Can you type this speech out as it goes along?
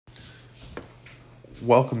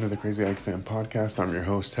Welcome to the Crazy AEK Fan Podcast. I'm your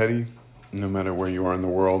host, Teddy. No matter where you are in the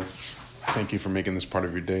world, thank you for making this part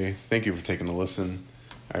of your day. Thank you for taking a listen.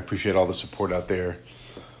 I appreciate all the support out there.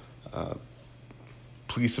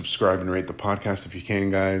 Please subscribe and rate the podcast if you can,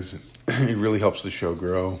 guys. It really helps the show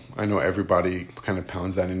grow. I know everybody kind of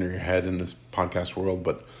pounds that into your head in this podcast world,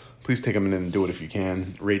 but please take a minute and do it if you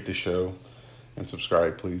can. Rate the show and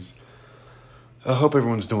subscribe, please. I hope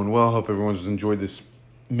everyone's doing well. Hope everyone's enjoyed this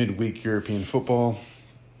midweek European football.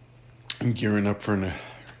 I'm gearing up for an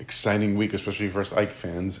exciting week, especially for us AEK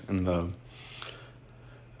fans. And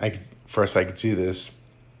for us, I could see this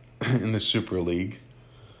in the Super League.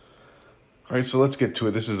 All right, so let's get to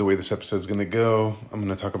it. This is the way this episode is going to go. I'm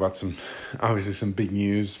going to talk about some big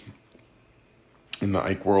news in the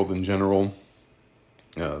AEK world in general.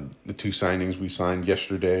 The two signings we signed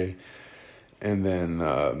yesterday, and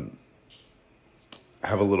then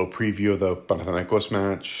have a little preview of the Panathinakos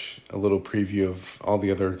match, a little preview of all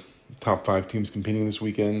the other top 5 teams competing this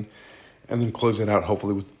weekend, and then close it out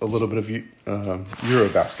hopefully with a little bit of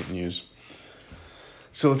Eurobasket news.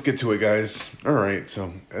 So let's get to it, guys. All right,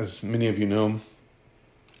 so as many of you know,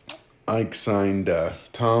 AEK signed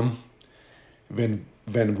Tom Van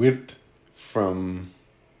Weert from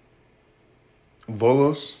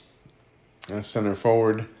Volos, center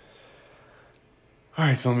forward. All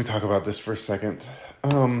right, so let me talk about this for a second.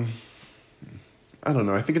 I don't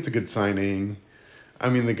know. I think it's a good signing. I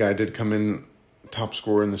mean, the guy did come in top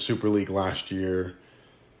scorer in the Super League last year.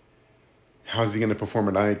 How's he going to perform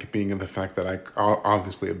at AEK, being in the fact that AEK,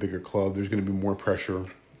 obviously a bigger club, there's going to be more pressure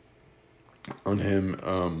on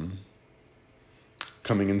him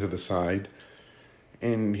coming into the side.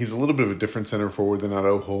 And he's a little bit of a different center forward than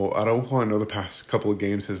Araujo. Araujo, I know the past couple of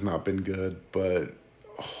games has not been good, but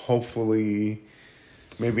hopefully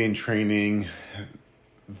maybe in training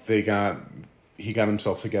he got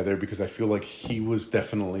himself together, because I feel like he was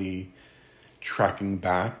definitely tracking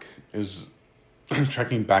back into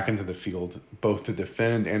the field, both to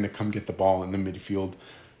defend and to come get the ball in the midfield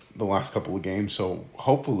the last couple of games. So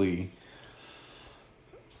hopefully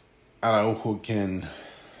Araujo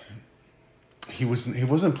he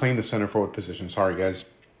wasn't playing the center forward position. Sorry, guys.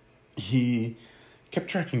 He kept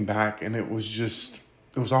tracking back, and it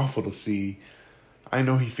was awful to see. I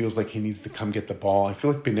know he feels like he needs to come get the ball. I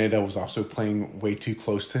feel like Pineda was also playing way too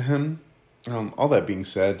close to him. All that being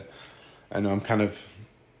said, I know I'm kind of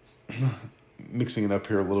mixing it up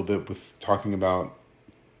here a little bit with talking about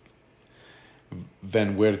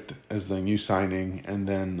Van Weert as the new signing and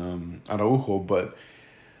then Araujo, but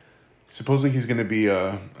supposedly he's going to be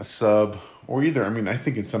a sub or either. I mean, I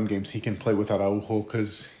think in some games he can play with Araujo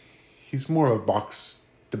because he's more of a box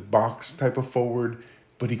type of forward,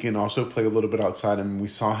 but he can also play a little bit outside. I mean, we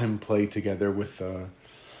saw him play together with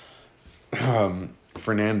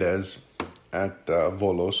Fernandez at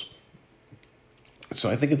Volos.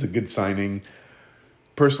 So I think it's a good signing.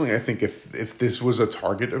 Personally, I think if this was a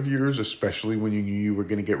target of yours, especially when you knew you were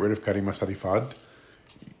going to get rid of Karim Asarifad,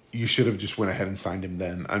 you should have just went ahead and signed him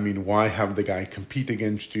then. I mean, why have the guy compete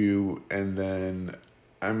against you? And then,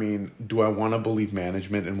 I mean, do I want to believe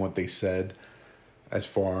management and what they said as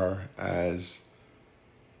far as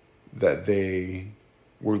that they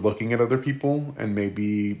were looking at other people and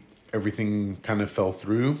maybe everything kind of fell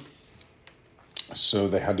through? So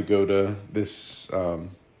they had to go to this the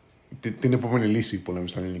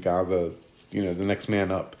next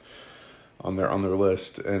man up on their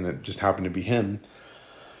list, and it just happened to be him.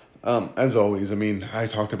 As always, I mean, I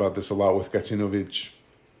talked about this a lot with Gacinovic,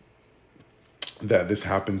 that this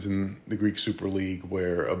happens in the Greek Super League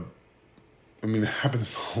where, it happens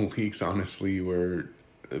in all leagues, honestly, where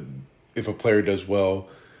if a player does well,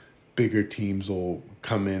 bigger teams will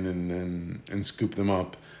come in and scoop them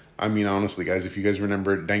up. I mean, honestly, guys, if you guys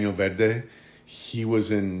remember Daniel Verde,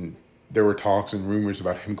 there were talks and rumors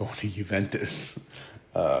about him going to Juventus.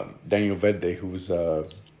 Daniel Verde, who was an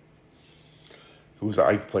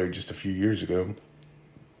AEK player just a few years ago.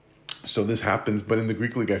 So this happens, but in the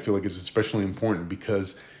Greek league, I feel like it's especially important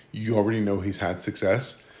because you already know he's had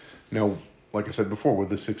success. Now, like I said before, will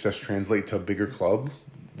this success translate to a bigger club?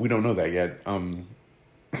 We don't know that yet.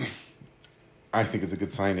 I think it's a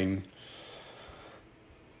good signing.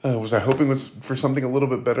 Was I hoping for something a little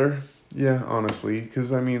bit better? Yeah, honestly.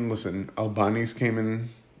 Because, I mean, listen, Albanis came in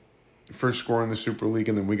first scorer in the Super League,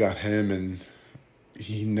 and then we got him, and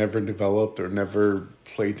he never developed or never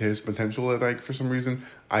played to his potential at AEK for some reason.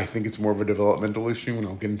 I think it's more of a developmental issue, and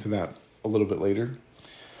I'll get into that a little bit later.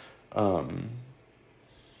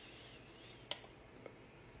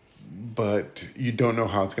 But you don't know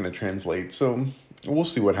how it's going to translate. So we'll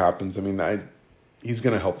see what happens. I mean, he's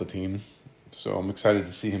going to help the team. So I'm excited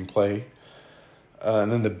to see him play.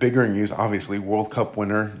 And then the bigger news, obviously, World Cup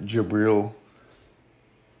winner Djibril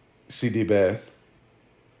Sidibe,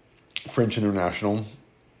 French international,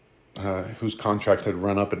 whose contract had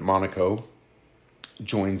run up at Monaco,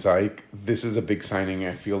 joins AEK. This is a big signing.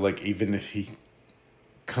 I feel like even if he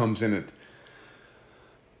comes in at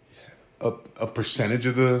a percentage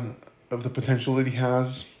of the potential that he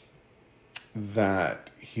has, that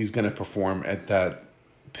he's going to perform at that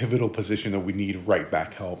pivotal position that we need, right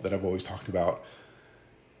back help, that I've always talked about.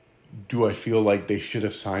 Do I feel like they should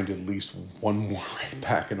have signed at least one more right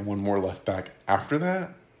back and one more left back after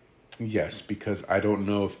that? Yes, because I don't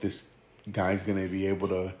know if this guy's going to be able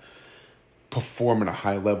to perform at a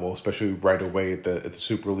high level, especially right away at the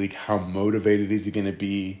Super League. How motivated is he going to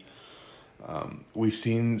be? We've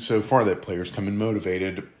seen so far that players come in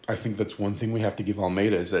motivated. I think that's one thing we have to give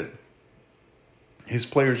Almeida, is that his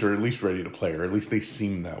players are at least ready to play, or at least they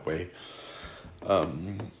seem that way.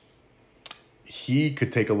 He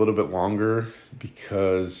could take a little bit longer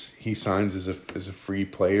because he signs as a free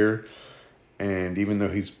player, and even though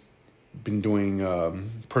he's been doing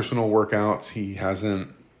personal workouts, he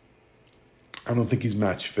hasn't. I don't think he's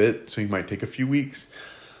match fit, so he might take a few weeks.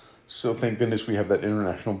 So thank goodness we have that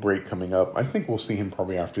international break coming up. I think we'll see him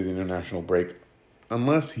probably after the international break,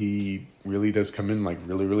 unless he really does come in like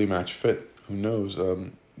really, really match fit. Who knows?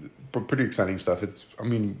 But pretty exciting stuff.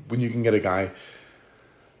 When you can get a guy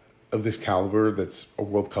of this caliber that's a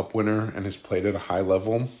World Cup winner and has played at a high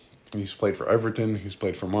level. He's played for Everton. He's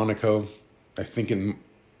played for Monaco. I think at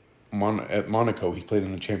Monaco he played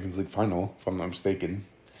in the Champions League final, if I'm not mistaken,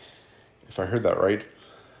 if I heard that right.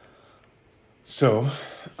 So,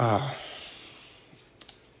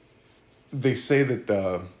 they say that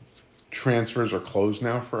the transfers are closed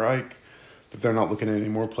now for AEK, that they're not looking at any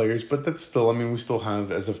more players, but that's still, we still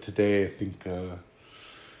have, as of today, I think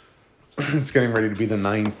it's getting ready to be the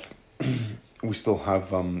 9th. We still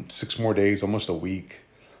have 6 more days, almost a week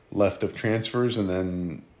left of transfers, and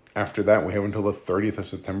then after that we have until the 30th of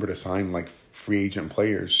September to sign like free agent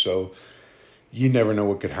players. So you never know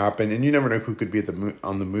what could happen, and you never know who could be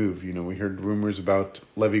on the move. We heard rumors about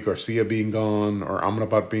Levy Garcia being gone or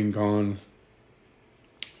Amrabat being gone.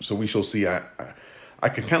 So we shall see. I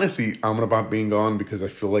can kind of see Amrabat being gone because I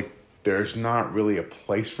feel like there's not really a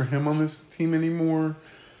place for him on this team anymore.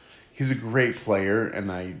 He's a great player,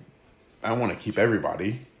 and I want to keep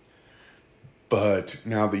everybody. But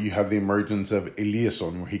now that you have the emergence of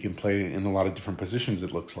Eliasson, where he can play in a lot of different positions,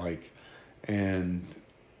 it looks like. And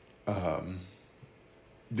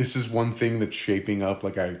this is one thing that's shaping up,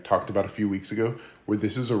 like I talked about a few weeks ago, where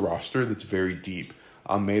this is a roster that's very deep.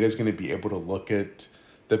 Almeida is going to be able to look at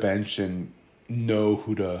the bench and know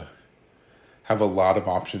who to have a lot of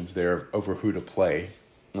options there over who to play.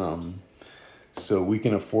 So we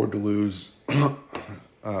can afford to lose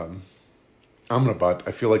Amrabat.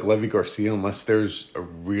 I feel like Levy Garcia, unless there's a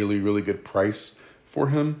really, really good price for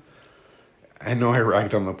him. I know I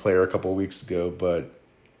ragged on the player a couple of weeks ago, but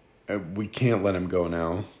we can't let him go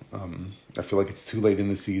now. I feel like it's too late in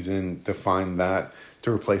the season to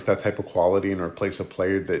to replace that type of quality and replace a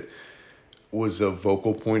player that was a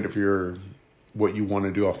vocal point of what you want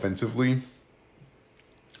to do offensively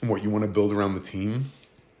and what you want to build around the team.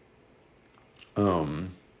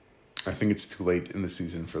 I think it's too late in the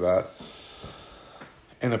season for that.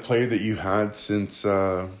 And a player that you had since,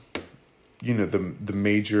 the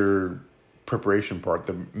major preparation part,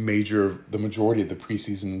 the majority of the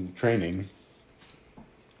preseason training.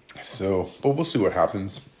 So, but we'll see what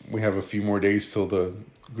happens. We have a few more days till the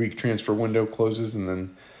Greek transfer window closes, and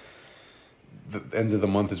then the end of the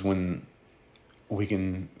month is when we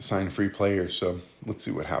can sign free players. So let's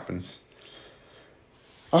see what happens.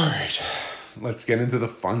 All right, let's get into the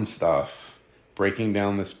fun stuff. Breaking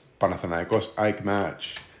down this Panathinakos AEK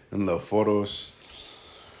match in Leoforos.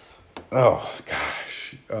 Oh,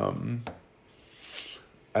 gosh.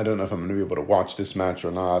 I don't know if I'm going to be able to watch this match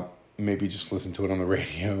or not. Maybe just listen to it on the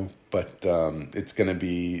radio. But it's going to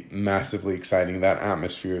be massively exciting. That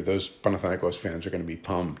atmosphere, those Panathinakos fans are going to be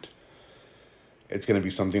pumped. It's going to be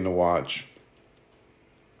something to watch.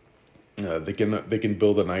 They can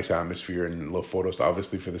build a nice atmosphere in Leoforos.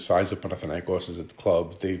 Obviously, for the size of Panathinakos as a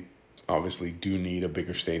club, they obviously do need a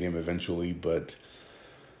bigger stadium eventually, but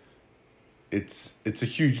it's a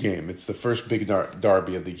huge game. It's the first big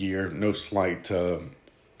derby of the year. No slight to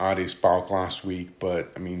Aris PAOK last week,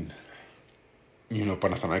 but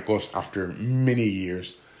Panathinaikos, after many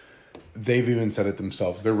years, they've even said it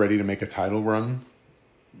themselves. They're ready to make a title run,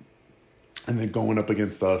 and they're going up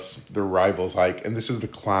against us, their rivals, and this is the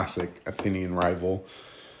classic Athenian rival.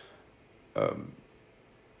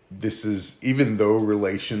 this is, even though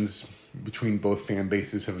relations between both fan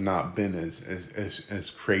bases have not been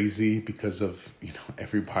as crazy because of,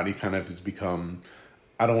 everybody kind of has become,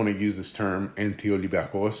 I don't want to use this term,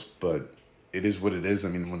 anti-Olympiacos, but it is what it is. I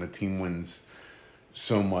mean, when a team wins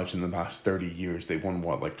so much in the last 30 years, they won,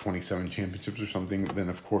 27 championships or something, then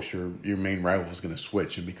of course your main rival is going to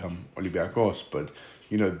switch and become Olympiacos. But,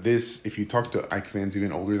 this, if you talk to AEK fans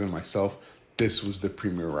even older than myself, this was the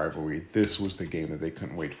premier rivalry. This was the game that they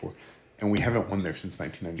couldn't wait for. And we haven't won there since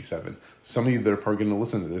 1997. Some of you that are probably going to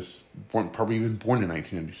listen to this weren't probably even born in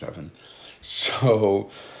 1997. So,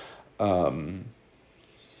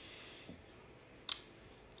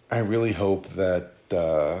 I really hope that,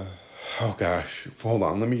 oh gosh, hold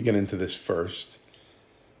on, let me get into this first.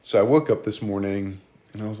 So I woke up this morning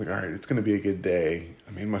and I was like, all right, it's going to be a good day.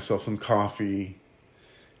 I made myself some coffee,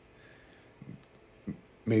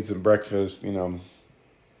 made some breakfast,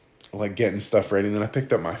 like getting stuff ready. And then I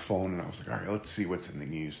picked up my phone and I was like, all right, let's see what's in the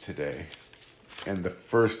news today. And the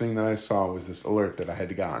first thing that I saw was this alert that I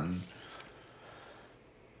had gotten.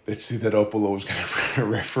 Let's see that Opolo was going to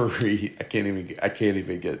referee. I can't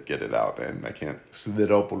even get it out, man. I can't.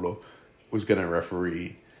 Sideropoulos was going to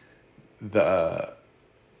referee the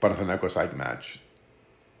Panathinakos AEK match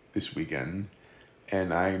this weekend.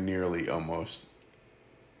 And I nearly almost,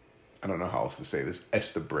 I don't know how else to say this,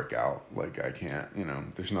 S the brick out. Like, I can't,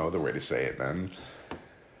 there's no other way to say it, man.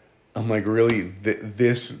 I'm like, really,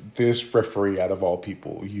 this referee, out of all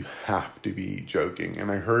people, you have to be joking. And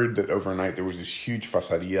I heard that overnight there was this huge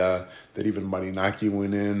fasaria that even Marinaki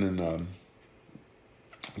went in and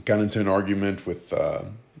got into an argument with the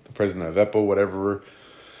president of EPO, whatever.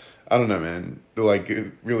 I don't know, man. Like,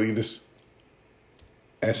 really, this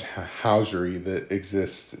housery that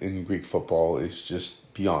exists in Greek football is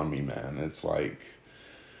just beyond me, man. It's like,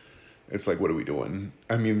 what are we doing?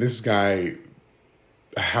 I mean, this guy,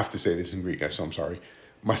 I have to say this in Greek, so I'm sorry.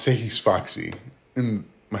 Μας έχει σφάξει.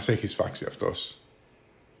 Μας έχει σφάξει αυτός.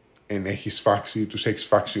 Έχει σφάξει, τους έχει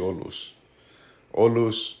σφάξει όλους.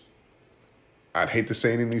 Όλους. I'd hate to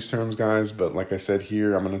say it in these terms, guys, but like I said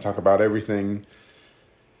here, I'm going to talk about everything.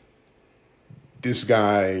 This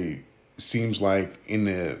guy seems like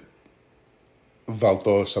είναι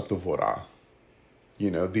Valtos από το Βορρά.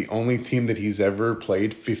 The only team that he's ever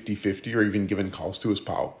played 50-50 or even given calls to is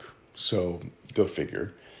PAOK. So, go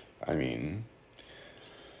figure. I mean,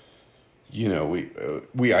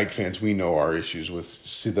 we AEK fans, we know our issues with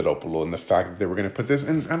Sideropoulos and the fact that they were going to put this.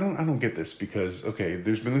 And I don't get this because, okay,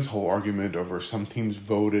 there's been this whole argument over some teams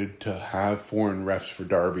voted to have foreign refs for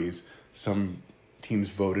derbies. Some teams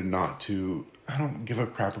voted not to. I don't give a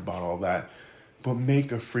crap about all that. But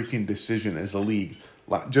make a freaking decision as a league.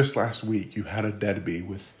 Just last week, you had a derby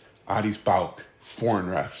with Aris PAOK, foreign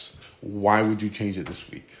refs. Why would you change it this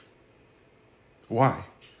week? Why?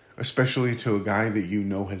 Especially to a guy that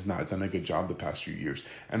has not done a good job the past few years.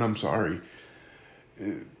 And I'm sorry,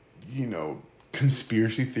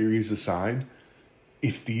 conspiracy theories aside,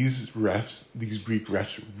 if these Greek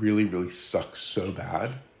refs really, really suck so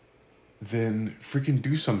bad, then freaking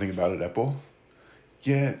do something about it, EPO.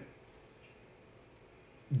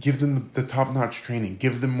 Give them the top-notch training.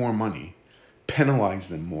 Give them more money. Penalize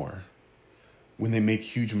them more when they make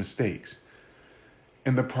huge mistakes.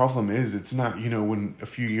 And the problem is, it's not, when a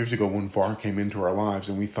few years ago when VAR came into our lives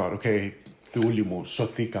and we thought, okay,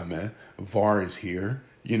 VAR is here.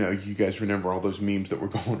 You guys remember all those memes that were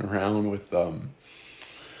going around with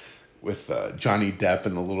Johnny Depp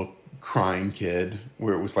and the little crying kid,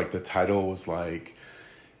 where it was like the title was like,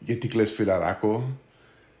 Γιατί κλαις φιλαράκο,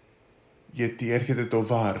 γιατί έρχεται το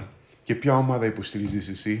VAR, και ποια ομάδα υποστηρίζεις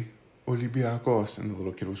εσύ, Olympiacos, and the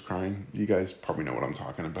little kid was crying. You guys probably know what I'm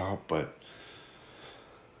talking about, but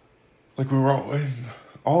like we were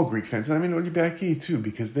all Greek fans, and I mean Olympiaki too,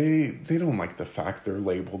 because they don't like the fact they're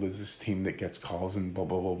labeled as this team that gets calls and blah,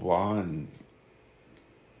 blah, blah, blah, and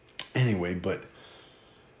anyway, but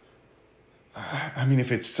I mean,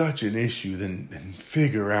 if it's such an issue, then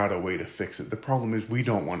figure out a way to fix it. The problem is we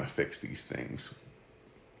don't want to fix these things.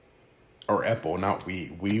 Or EPO, not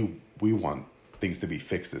we. We want things to be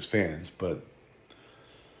fixed as fans, but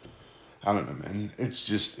I don't know, man. It's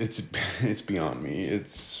just, it's beyond me.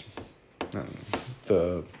 It's, I don't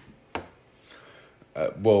know,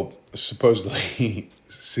 well, supposedly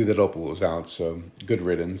Sideropoulos is out, so good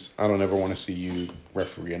riddance. I don't ever want to see you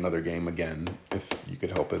referee another game again, if you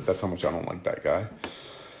could help it. That's how much I don't like that guy.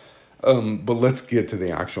 But let's get to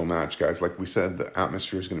the actual match, guys. Like we said, the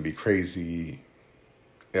atmosphere is going to be crazy.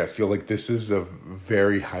 I feel like this is a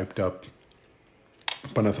very hyped up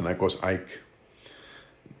Panathinakos AEK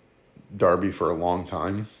derby for a long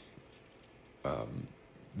time.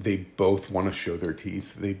 they both want to show their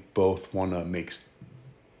teeth. They both want to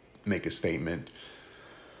make a statement.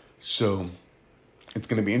 So it's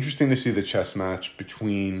going to be interesting to see the chess match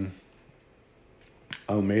between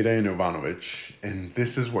Almeida and Ivanovic, and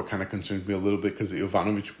this is what kind of concerns me a little bit, because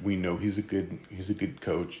Ivanovic, we know he's a good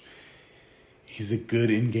coach. He's a good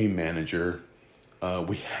in-game manager.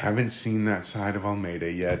 We haven't seen that side of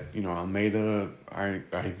Almeida yet. You know, Almeida,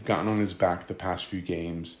 I've gotten on his back the past few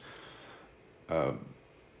games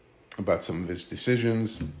about some of his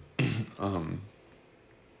decisions,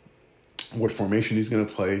 what formation he's going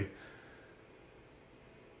to play.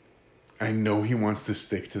 I know he wants to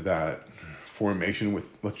stick to that formation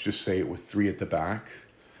with, let's just say it, with three at the back.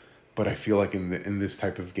 But I feel like in this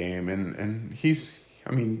type of game, and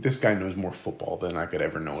this guy knows more football than I could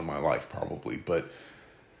ever know in my life, probably. But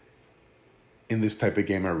in this type of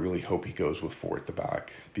game, I really hope he goes with four at the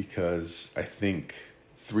back, because I think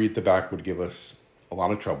three at the back would give us a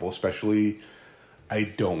lot of trouble, especially I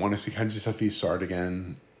don't want to see Hadji Safi start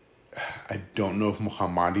again. I don't know if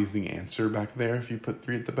Mohammadi's the answer back there if you put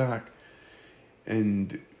three at the back.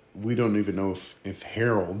 And we don't even know if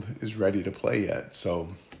Harold is ready to play yet. So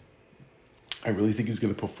I really think he's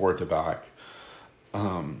going to put four at the back.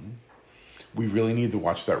 We really need to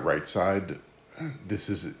watch that right side. This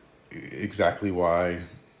is exactly why,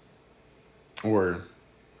 or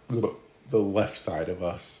the left side of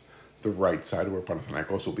us, the right side where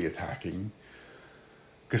Panathinakos will be attacking.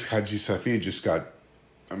 Because Hadji Safi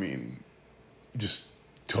just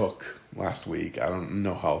took last week. I don't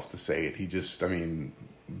know how else to say it.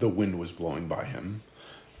 The wind was blowing by him.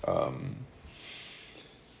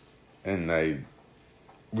 And I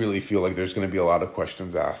really feel like there's going to be a lot of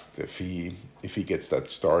questions asked if he gets that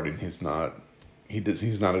start and he's not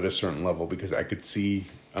at a certain level, because I could see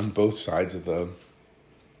on both sides of the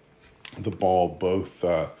ball, both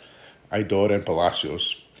Aidor and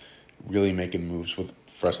Palacios really making moves with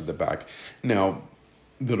Fresh at the back. Now,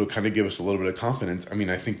 that'll kind of give us a little bit of confidence. I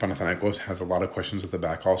think Panathinakos has a lot of questions at the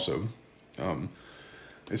back also.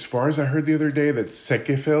 As far as I heard the other day, that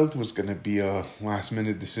Sekefeld was going to be a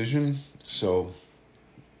last-minute decision, so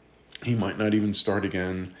he might not even start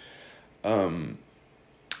again. I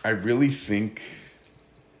really think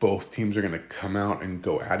both teams are going to come out and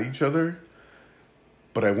go at each other,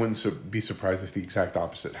 but I wouldn't be surprised if the exact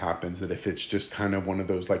opposite happens, that if it's just kind of one of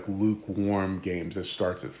those like lukewarm games that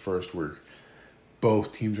starts at first where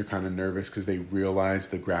both teams are kind of nervous because they realize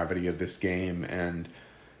the gravity of this game, and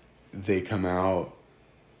they come out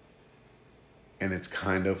and it's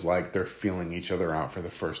kind of like they're feeling each other out for the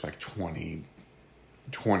first like 20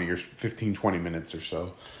 or 15, 20 minutes or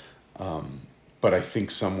so. But I think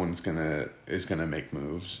someone's is gonna make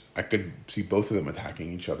moves. I could see both of them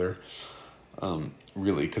attacking each other,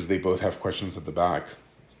 really, because they both have questions at the back.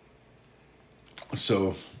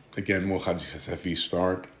 So, again, will Hadji Safi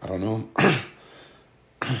start? I don't know.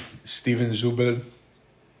 Steven Zubel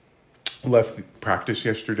left practice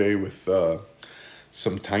yesterday with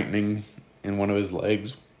some tightening in one of his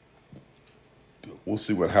legs. We'll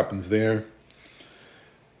see what happens there.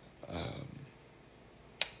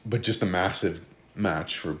 But just a massive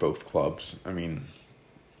match for both clubs.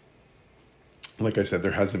 Like I said,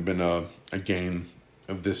 there hasn't been a game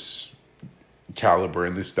of this caliber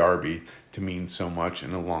in this derby to mean so much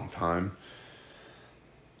in a long time,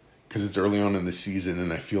 because it's early on in the season,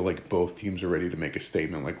 and I feel like both teams are ready to make a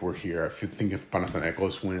statement, like, we're here. I think if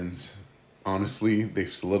Panathinakos wins, honestly,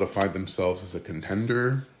 they've solidified themselves as a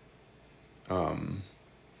contender to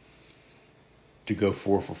go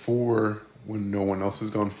 4-for-4 when no one else has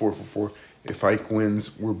gone 4-for-4. If AEK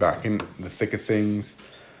wins, we're back in the thick of things.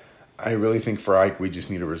 I really think for AEK, we just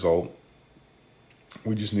need a result.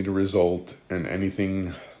 And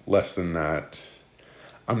anything less than that,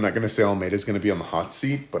 I'm not going to say Almeida's going to be on the hot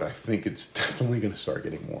seat, but I think it's definitely going to start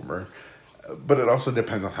getting warmer. But it also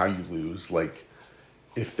depends on how you lose. Like,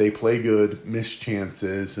 if they play good, miss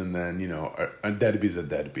chances, and then, a derby's a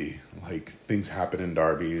derby. Like, things happen in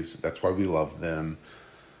derbies. That's why we love them.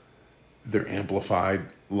 They're amplified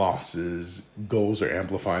losses. Goals are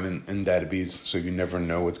amplified in derbies, so you never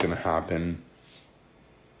know what's going to happen.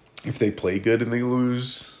 If they play good and they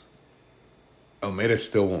lose, Almeida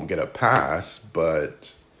still won't get a pass,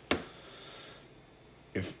 but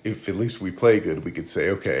if at least we play good, we could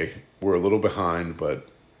say, okay, we're a little behind, but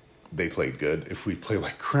they played good. If we play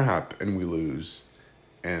like crap and we lose,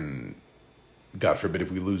 and God forbid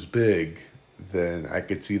if we lose big, then I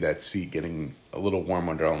could see that seat getting a little warm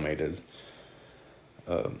under Almeida's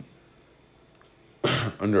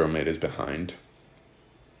behind.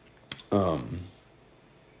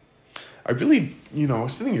 I really, I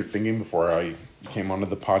was sitting here thinking before I came onto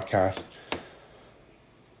the podcast,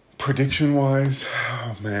 Prediction-wise,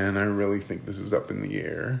 oh man, I really think this is up in the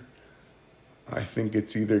air. I think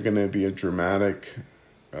it's either going to be a dramatic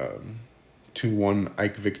 2-1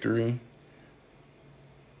 AEK victory.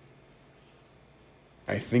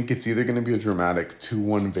 I think it's either going to be a dramatic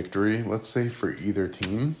 2-1 victory, let's say, for either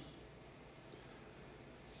team.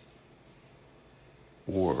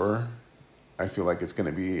 Or I feel like it's going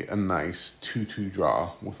to be a nice 2-2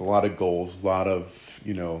 draw with a lot of goals, a lot of,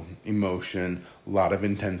 emotion, a lot of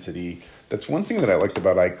intensity. That's one thing that I liked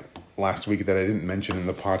about AEK last week that I didn't mention in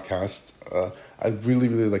the podcast. I really,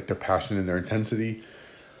 really liked their passion and their intensity.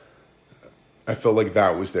 I felt like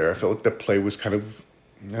that was there. I felt like the play was kind of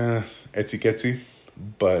etsy-getsy,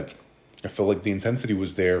 but I felt like the intensity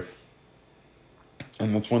was there.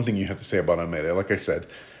 And that's one thing you have to say about Almeida. Like I said,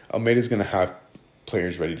 Almeida's going to have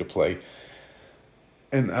players ready to play.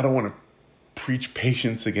 And I don't want to preach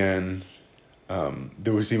patience again.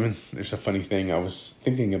 There's a funny thing. I was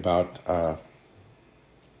thinking about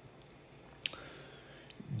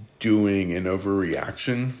doing an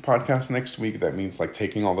overreaction podcast next week. That means like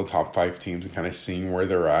taking all the top 5 teams and kind of seeing where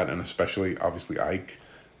they're at, and especially obviously AEK,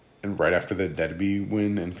 and right after the Derby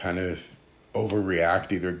win, and kind of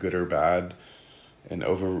overreact, either good or bad, and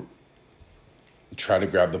try to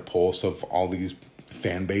grab the pulse of all these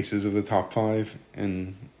fan bases of the top 5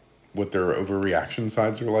 and what their overreaction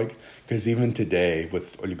sides are like. Because even today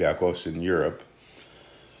with Olympiacos in Europe,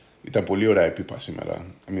 ήταν πολύ ωραία επίπα σήμερα.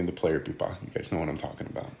 I mean, the player επίπα. You guys know what I'm talking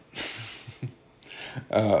about.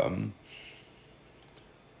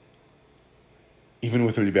 Even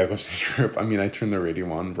with Olympiacos in Europe, I mean, I turned the radio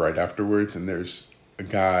on right afterwards, and there's a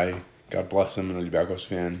guy, God bless him, an Olympiacos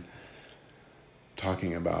fan,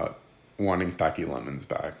 talking about wanting Taki Lemons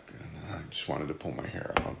back. And I just wanted to pull my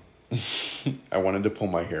hair out. I wanted to pull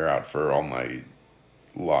my hair out for all my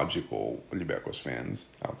logical Olympiacos fans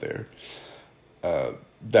out there.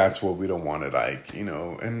 That's what we don't want at AEK,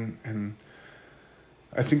 and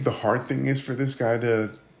I think the hard thing is for this guy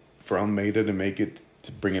for Almeida to make it,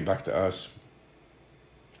 to bring it back to us,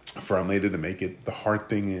 for Almeida to make it, the hard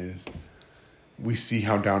thing is we see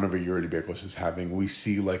how down of a year Olympiacos is having. We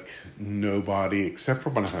see like nobody except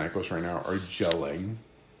for Panathinakos right now are gelling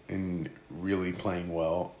and really playing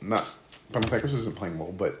well. Not Panathinakos isn't playing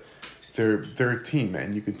well, but they're a team,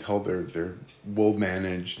 man. You can tell they're well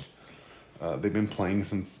managed. They've been playing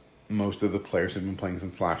since, most of the players have been playing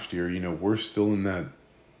since last year. We're still in that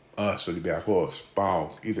Olympiacos,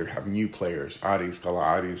 Pau, either have new players, Aris,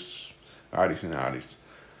 Aris, and Aris.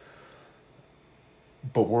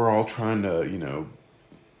 But we're all trying to,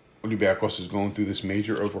 Olympiacos is going through this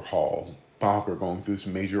major overhaul. PAOK are going through this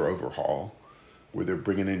major overhaul where they're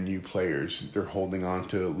bringing in new players. They're holding on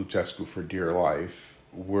to Lucescu for dear life.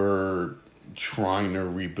 We're trying to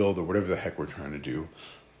rebuild, or whatever the heck we're trying to do.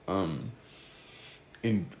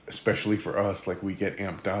 And especially for us, like, we get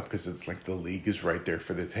amped up because it's like the league is right there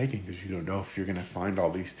for the taking, because you don't know if you're going to find all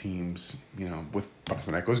these teams, with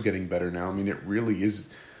Panathinakos getting better now. I mean, it really is.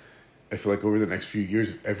 I feel like over the next few years,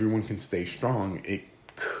 if everyone can stay strong, it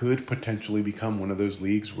could potentially become one of those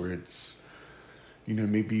leagues where it's,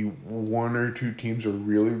 maybe 1 or 2 teams are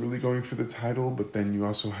really, really going for the title, but then you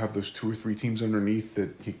also have those 2 or 3 teams underneath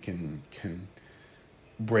that can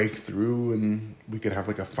break through, and we could have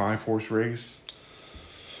like a 5-horse race.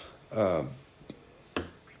 But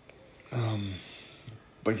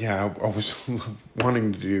yeah, I was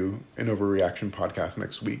wanting to do an overreaction podcast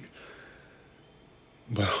next week,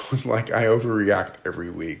 but it was like, I overreact every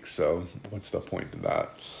week, so what's the point of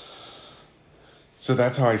that? So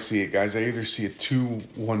that's how I see it, guys. I either see a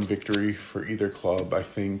 2-1 victory for either club. I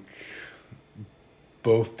think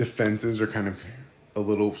both defenses are kind of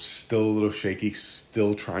still a little shaky,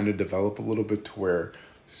 still trying to develop a little bit to where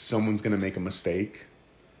someone's going to make a mistake,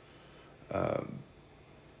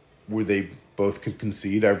 where they both could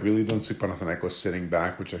concede. I really don't see Panathinakos sitting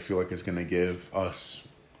back, which I feel like is going to give us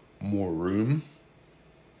more room,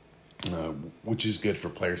 which is good for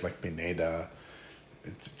players like Pineda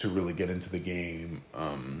to really get into the game.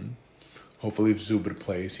 Hopefully if Zuber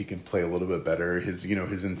plays, he can play a little bit better. His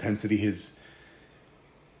intensity,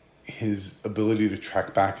 his ability to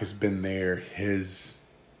track back has been there. His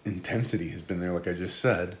intensity has been there, like I just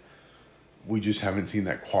said. We just haven't seen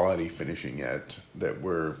that quality finishing yet that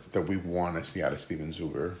we want to see out of Steven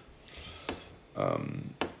Zuber.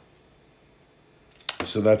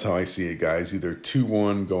 So that's how I see it, guys. Either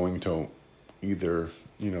 2-1 going to either,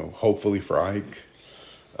 hopefully for AEK.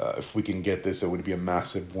 If we can get this, it would be a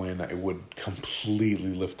massive win. It would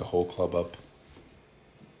completely lift the whole club up.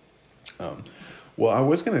 Well, I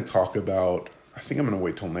was going to talk about, I think I'm going to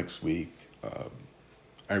wait till next week.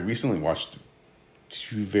 I recently watched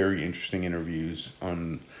 2 very interesting interviews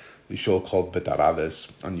on the show called Betarades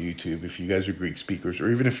on YouTube. If you guys are Greek speakers, or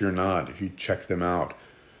even if you're not, if you check them out,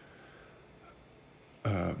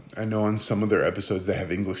 I know on some of their episodes they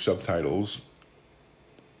have English subtitles.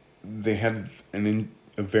 They had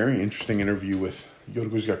a very interesting interview with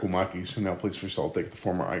Yorgos Giacomakis, who now plays for Celtic, the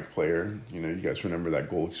former AEK player. You know, you guys remember that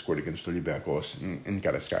goal he scored against Olympiacos in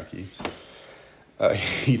Karaiskaki.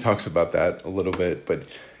 He talks about that a little bit, but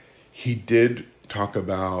he did talk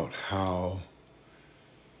about how,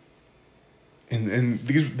 and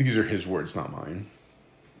these are his words, not mine.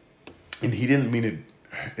 And he didn't mean it.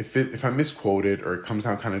 If I misquote it or it comes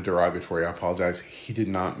out kind of derogatory, I apologize. He did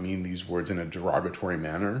not mean these words in a derogatory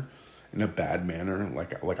manner, in a bad manner,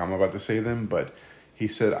 like I'm about to say them. But he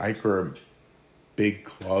said AEK are a big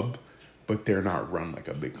club, but they're not run like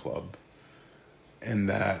a big club, and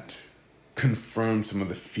that confirmed some of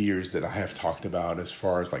the fears that I have talked about as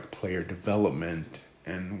far as like player development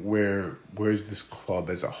and where's this club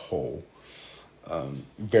as a whole.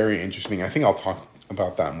 Very interesting. I think I'll talk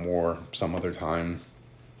about that more some other time.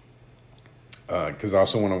 Because I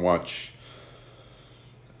also want to watch,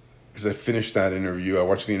 because I finished that interview. I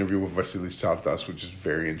watched the interview with Vasilis Tsartas, which is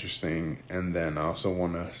very interesting. And then I also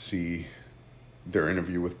want to see their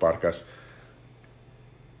interview with Barkas.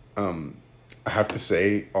 I have to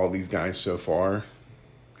say, all these guys so far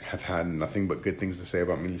have had nothing but good things to say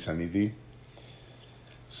about Milisanidi.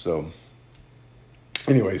 So,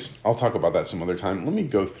 anyways, I'll talk about that some other time. Let me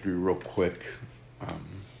go through real quick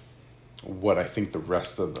what I think the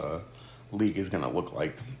rest of the league is going to look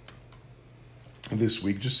like this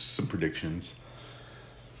week. Just some predictions.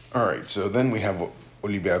 All right, so then we have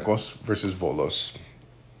Olympiacos versus Volos.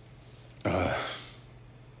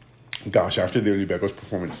 Gosh, after the Olympiacos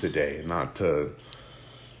performance today, not to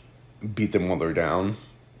beat them while they're down,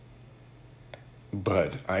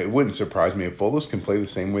 but it wouldn't surprise me if Volos can play the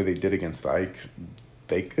same way they did against AEK.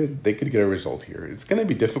 They could get a result here. It's going to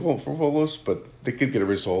be difficult for Volos, but they could get a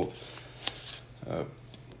result.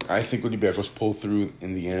 I think Olympiacos pull through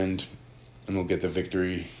in the end, and will get the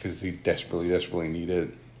victory because they desperately need it,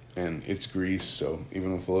 and it's Greece. So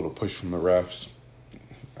even with a little push from the refs,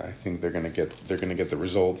 I think they're gonna get the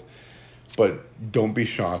result. But don't be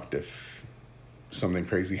shocked if something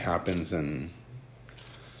crazy happens and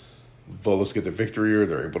Volos get the victory or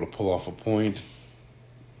they're able to pull off a point.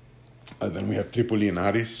 Then we have Tripoli and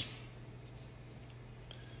Aris.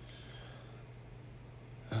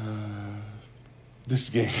 This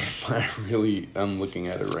game, I'm looking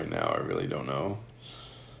at it right now. I really don't know.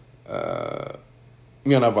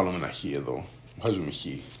 Για να βάλουμε ένα χ εδώ. Βάζουμε χ.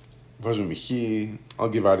 I'll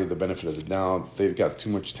give Ari the benefit of the doubt. They've got too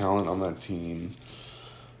much talent on that team.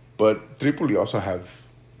 But Tripoli also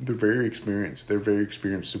they're very experienced. They're a very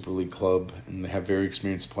experienced Super League club, and they have very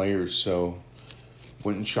experienced players. So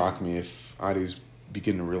wouldn't shock me if Ari's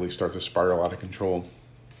begin to really start to spiral out of control.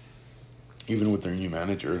 Even with their new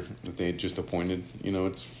manager that they had just appointed. You know,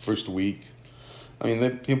 it's first week. I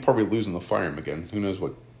mean, he'll probably lose and they'll fire him again. Who knows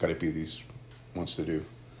what Karipidis wants to do.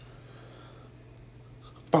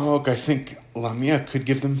 PAOK, I think Lamia could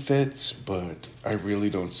give them fits, but I really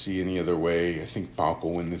don't see any other way. I think PAOK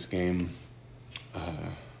will win this game.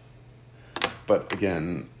 But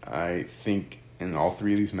again, I think in all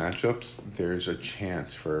three of these matchups, there's a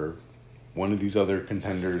chance for one of these other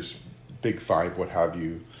contenders, Big Five, what have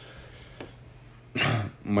you,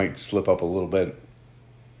 might slip up a little bit.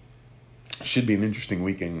 Should be an interesting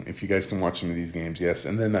weekend if you guys can watch some of these games, yes.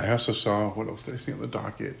 And then I also saw, what else did I see on the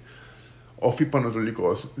docket? Ofi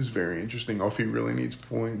Panathinakos is very interesting. Ofi really needs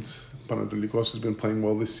points. Panathinakos has been playing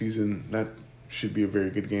well this season. That should be a very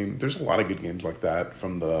good game. There's a lot of good games like that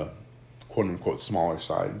from the quote-unquote smaller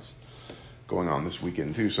sides going on this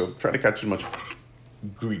weekend too. So try to catch as much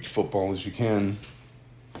Greek football as you can.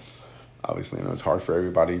 Obviously, I know it's hard for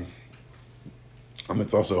everybody.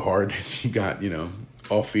 It's also hard if you got,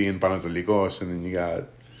 Ofi and Panathinakos, and then you got,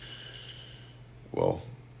 well,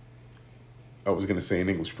 I was going to say an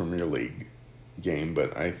English Premier League game,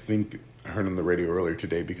 but I think I heard on the radio earlier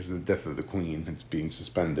today because of the death of the Queen, it's being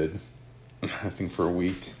suspended, I think, for a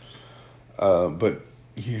week. But,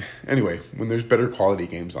 yeah, anyway, when there's better quality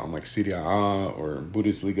games on, like Serie A or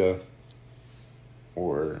Bundesliga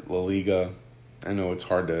or La Liga, I know it's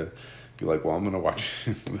hard to be like, well, I'm going to watch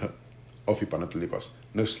Ofi Panathinakos.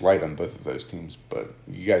 No slight on both of those teams, but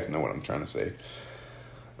you guys know what I'm trying to say.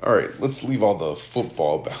 All right, let's leave all the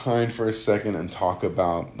football behind for a second and talk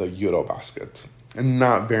about the Eurobasket. And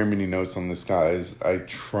not very many notes on this, guys. I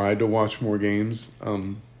tried to watch more games.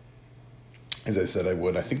 As I said I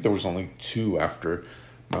would. I think there was only 2 after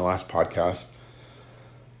my last podcast.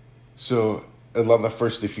 So Atlanta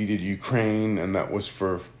first defeated Ukraine, and that was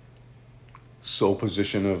for sole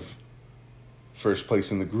position of first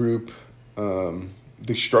place in the group.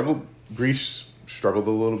 They struggled. Greece struggled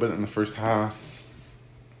a little bit in the first half,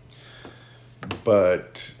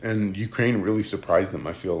 and Ukraine really surprised them.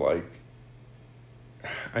 I feel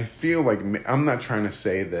like I'm not trying to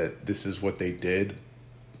say that this is what they did.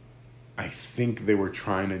 I think they were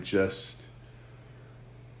trying to just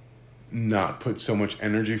not put so much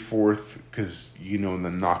energy forth because, in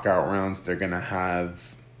the knockout rounds, they're going to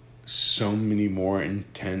have so many more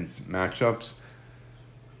intense matchups.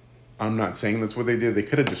 I'm not saying that's what they did. They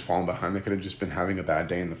could have just fallen behind. They could have just been having a bad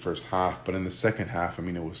day in the first half. But in the second half, it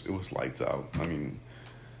was lights out.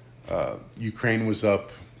 Ukraine was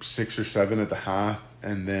up 6 or 7 at the half.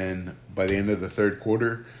 And then by the end of the third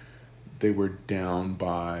quarter, they were down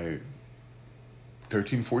by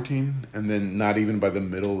 13, 14. And then not even by the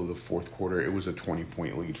middle of the fourth quarter, it was a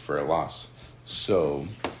 20-point lead for a loss. So,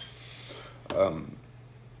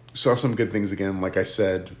 saw some good things again. Like I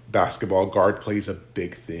said, basketball, guard plays a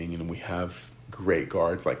big thing. And we have great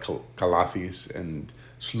guards like Kalathis and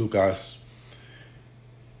Slukas.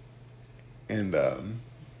 And,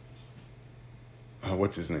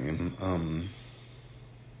 what's his name?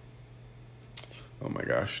 Oh my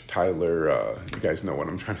gosh, Tyler, you guys know what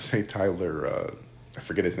I'm trying to say. Tyler, I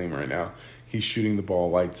forget his name right now. He's shooting the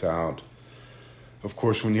ball lights out. Of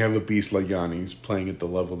course, when you have a beast like Giannis playing at the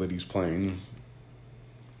level that he's playing,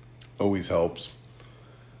 always helps.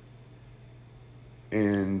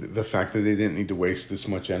 And the fact that they didn't need to waste this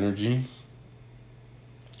much energy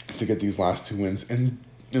to get these last 2 wins, and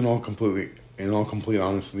in all complete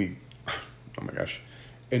honesty,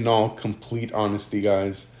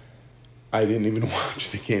 guys, I didn't even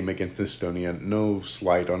watch the game against Estonia. No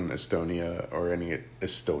slight on Estonia or any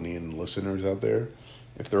Estonian listeners out there,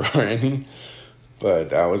 if there are any.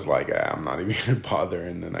 But I was like, I'm not even going to bother.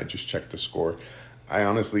 And then I just checked the score. I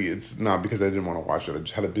honestly, it's not because I didn't want to watch it. I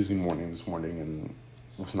just had a busy morning this morning and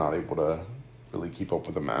was not able to really keep up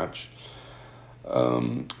with the match.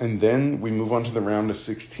 And then we move on to the round of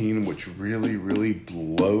 16, which really, really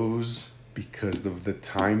blows because of the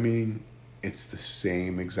timing. It's the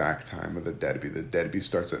same exact time of the derby. The derby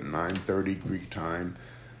starts at 9:30 Greek time.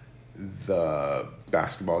 The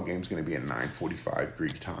basketball game's going to be at 9:45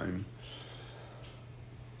 Greek time.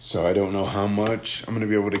 So I don't know how much I'm going to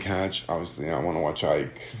be able to catch. Obviously, I want to watch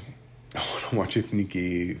AEK. I want to watch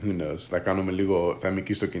Ethnici. Who knows? Θα είμαι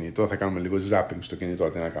εκεί στο κινητό. Θα κάνουμε λίγο zapping στο κινητό.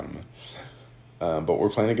 Τι να κάνουμε. But we're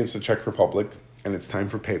playing against the Czech Republic, and it's time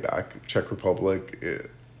for payback. Czech Republic,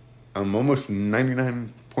 I'm almost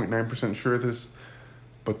 99.9% sure of this,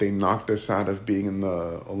 but they knocked us out of being in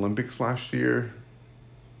the Olympics last year,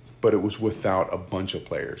 but it was without a bunch of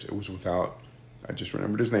players. It was without, I just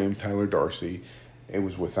remembered his name, Tyler Darcy. It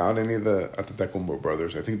was without any of the Panathinakos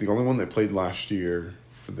brothers. I think the only one that played last year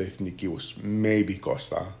for the Ethnici was maybe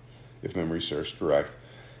Costa, if memory serves correct.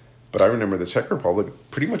 But I remember the Czech Republic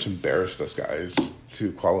pretty much embarrassed us guys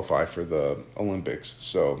to qualify for the Olympics.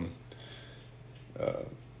 So,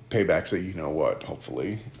 payback's a you-know-what,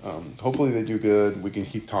 hopefully. Hopefully they do good. We can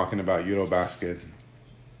keep talking about Eurobasket.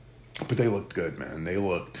 But they looked good, man.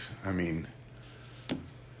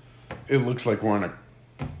 It looks like we're on a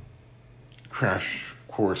crash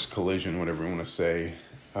course collision, whatever you want to say,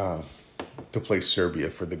 to play Serbia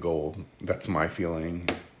for the gold. That's my feeling.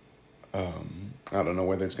 I don't know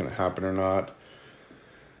whether it's going to happen or not.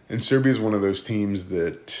 And Serbia is one of those teams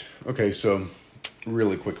that, okay, so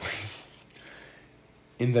really quickly.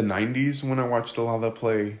 In the 90s, when I watched a lot of that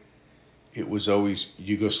play, it was always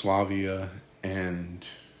Yugoslavia and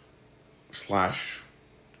 /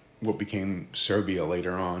 what became Serbia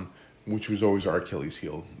later on, which was always our Achilles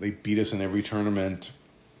heel. They beat us in every tournament.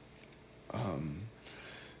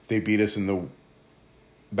 They beat us in the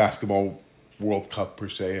basketball World Cup, per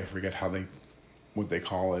se. I forget what they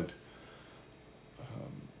call it.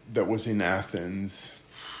 That was in Athens.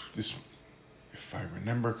 Just, if I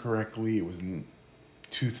remember correctly, it was in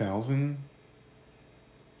 2000.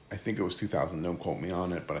 I think it was 2000. Don't quote me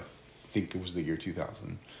on it, but I think it was the year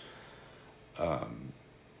 2000.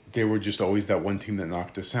 They were just always that one team that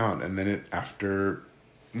knocked us out. And then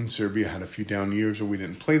when Serbia had a few down years or we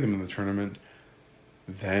didn't play them in the tournament,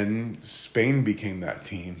 then Spain became that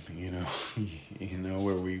team,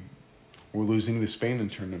 where we were losing to Spain in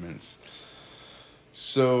tournaments.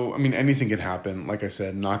 So, anything can happen. Like I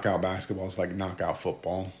said, knockout basketball is like knockout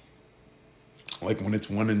football. Like when it's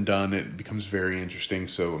one and done, it becomes very interesting.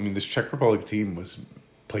 So, this Czech Republic team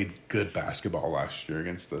played good basketball last year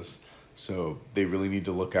against us. So they really need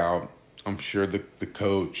to look out. I'm sure the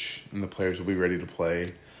coach and the players will be ready to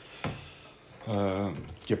play.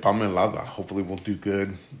 Hopefully we'll do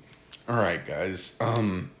good. All right, guys.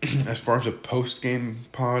 As far as a post-game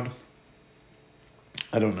pod,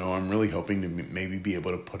 I don't know. I'm really hoping to maybe be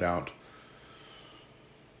able to put out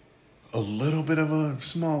a little bit of a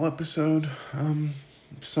small episode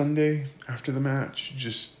Sunday after the match,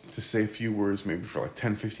 just to say a few words, maybe for like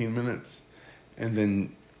 10, 15 minutes, and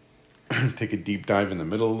then take a deep dive in the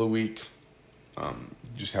middle of the week.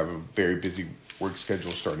 Just have a very busy work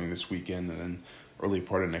schedule starting this weekend and then early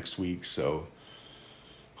part of next week. So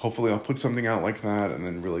hopefully I'll put something out like that and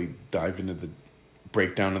then really dive into the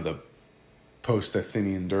breakdown of the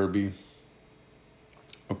post-Athenian derby.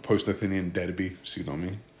 Or post-Athenian derby, excuse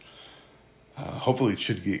me. Hopefully it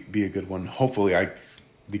should be a good one. Hopefully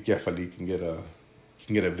the Kefali can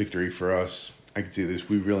get a victory for us. I can see this.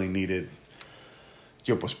 We really need it.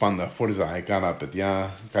 Και όπως πάντα φόριζα αεκάρα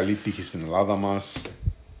παιδιά. Καλή τύχη στην Ελλάδα μας.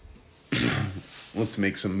 Let's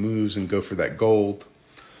make some moves and go for that gold.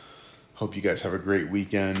 Hope you guys have a great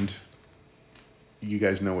weekend. You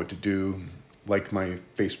guys know what to do. Like my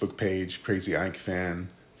Facebook page, Crazy Ike Fan.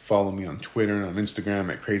 Follow me on Twitter and on Instagram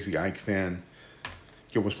at Crazy Ike Fan.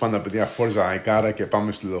 Και όπως πάντα παιδιά φόριζα αεκάρα και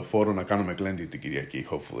πάμε στο λεωφόρο να κάνουμε γλέντι την Κυριακή,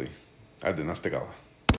 hopefully. Άντε να είστε καλά.